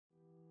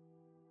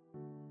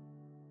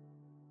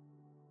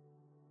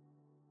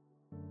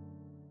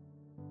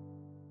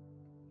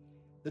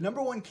The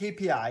number one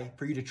KPI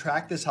for you to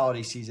track this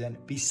holiday season,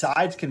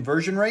 besides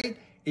conversion rate,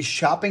 is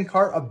shopping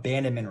cart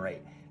abandonment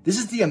rate. This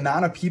is the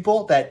amount of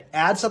people that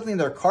add something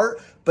to their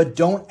cart but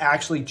don't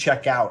actually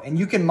check out. And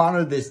you can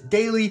monitor this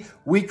daily,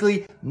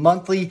 weekly,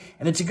 monthly,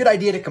 and it's a good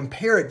idea to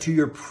compare it to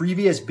your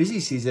previous busy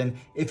season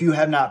if you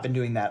have not been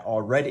doing that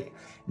already.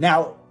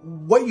 Now,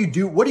 what do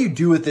you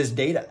do with this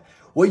data?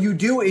 What you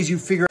do is you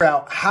figure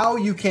out how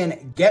you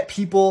can get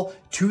people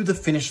to the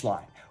finish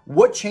line.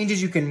 What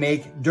changes you can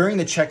make during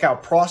the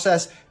checkout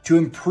process to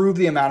improve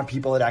the amount of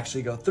people that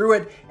actually go through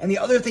it. And the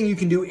other thing you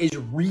can do is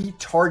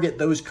retarget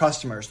those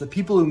customers, the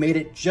people who made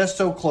it just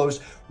so close,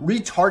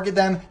 retarget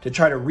them to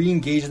try to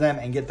re-engage them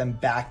and get them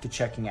back to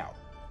checking out.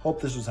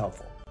 Hope this was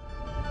helpful.